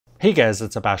Hey guys,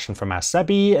 it's Sebastian from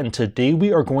AskSebby, and today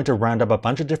we are going to round up a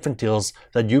bunch of different deals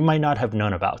that you might not have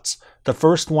known about. The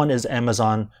first one is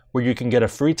Amazon, where you can get a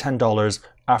free $10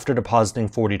 after depositing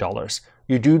 $40.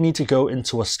 You do need to go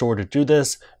into a store to do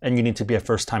this, and you need to be a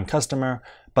first-time customer,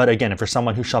 but again, if you're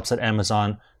someone who shops at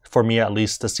Amazon, for me at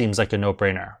least, this seems like a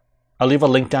no-brainer. I'll leave a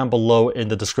link down below in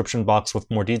the description box with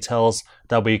more details,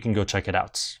 that way you can go check it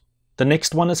out. The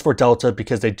next one is for Delta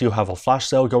because they do have a flash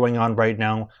sale going on right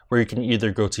now where you can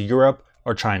either go to Europe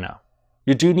or China.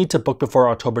 You do need to book before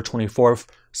October 24th,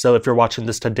 so if you're watching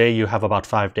this today, you have about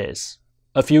 5 days.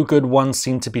 A few good ones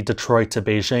seem to be Detroit to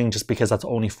Beijing just because that's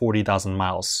only 40,000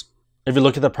 miles. If you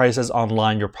look at the prices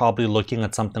online, you're probably looking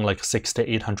at something like $600 to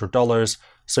 $800,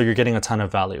 so you're getting a ton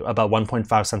of value, about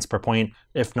 1.5 cents per point,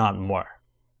 if not more.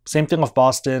 Same thing with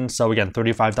Boston, so again,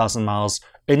 35,000 miles.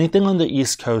 Anything on the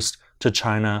East Coast to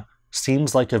China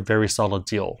seems like a very solid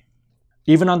deal.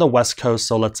 Even on the West Coast,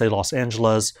 so let's say Los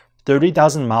Angeles,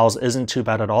 30,000 miles isn't too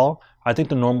bad at all. I think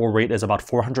the normal rate is about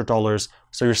 $400,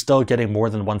 so you're still getting more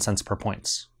than 1 cent per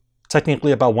point.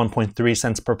 Technically about 1.3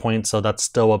 cents per point, so that's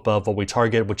still above what we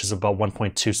target, which is about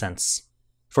 1.2 cents.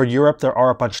 For Europe, there are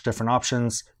a bunch of different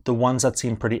options. The ones that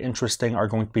seem pretty interesting are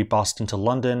going to be Boston to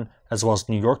London, as well as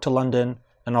New York to London,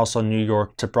 and also New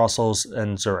York to Brussels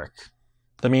and Zurich.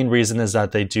 The main reason is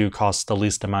that they do cost the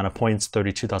least amount of points,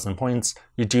 32,000 points.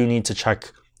 You do need to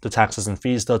check the taxes and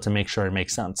fees though to make sure it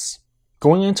makes sense.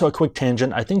 Going into a quick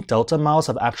tangent, I think Delta miles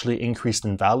have actually increased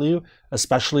in value,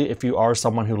 especially if you are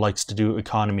someone who likes to do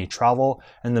economy travel,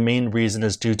 and the main reason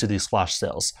is due to these flash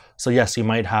sales. So yes, you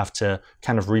might have to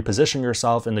kind of reposition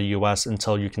yourself in the US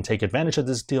until you can take advantage of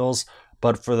these deals,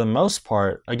 but for the most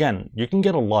part, again, you can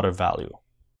get a lot of value.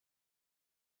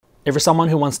 If you're someone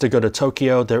who wants to go to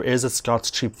Tokyo, there is a Scott's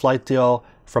cheap flight deal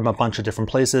from a bunch of different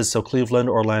places, so Cleveland,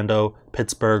 Orlando,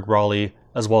 Pittsburgh, Raleigh,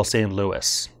 as well as St.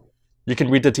 Louis. You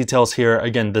can read the details here.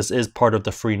 Again, this is part of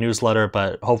the free newsletter,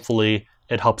 but hopefully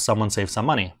it helps someone save some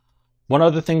money. One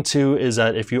other thing too is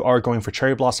that if you are going for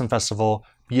Cherry Blossom Festival,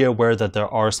 be aware that there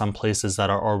are some places that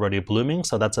are already blooming,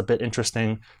 so that's a bit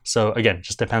interesting. So again,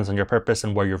 just depends on your purpose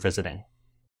and where you're visiting.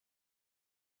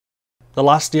 The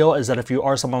last deal is that if you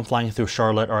are someone flying through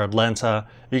Charlotte or Atlanta,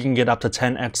 you can get up to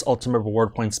 10x ultimate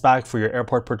reward points back for your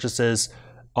airport purchases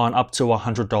on up to a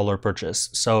 $100 purchase.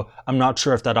 So I'm not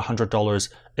sure if that $100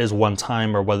 is one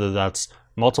time or whether that's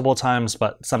multiple times,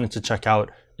 but something to check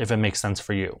out if it makes sense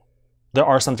for you. There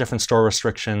are some different store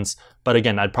restrictions, but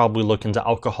again, I'd probably look into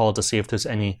alcohol to see if there's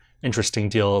any interesting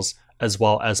deals, as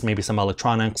well as maybe some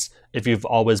electronics if you've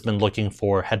always been looking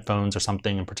for headphones or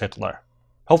something in particular.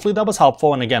 Hopefully that was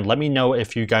helpful, and again, let me know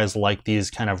if you guys like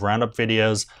these kind of roundup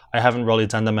videos. I haven't really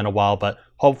done them in a while, but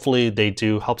hopefully they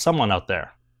do help someone out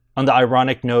there. On the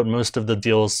ironic note, most of the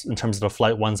deals in terms of the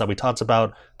flight ones that we talked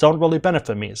about don't really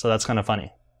benefit me, so that's kind of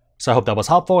funny. So I hope that was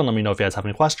helpful, and let me know if you guys have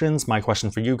any questions. My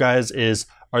question for you guys is,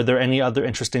 are there any other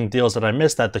interesting deals that I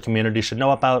missed that the community should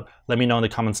know about? Let me know in the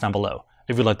comments down below.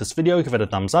 If you like this video, give it a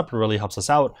thumbs up, it really helps us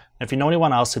out. And if you know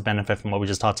anyone else who benefit from what we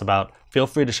just talked about, feel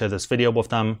free to share this video with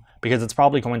them because it's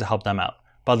probably going to help them out.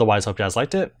 But otherwise, hope you guys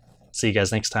liked it. See you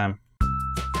guys next time.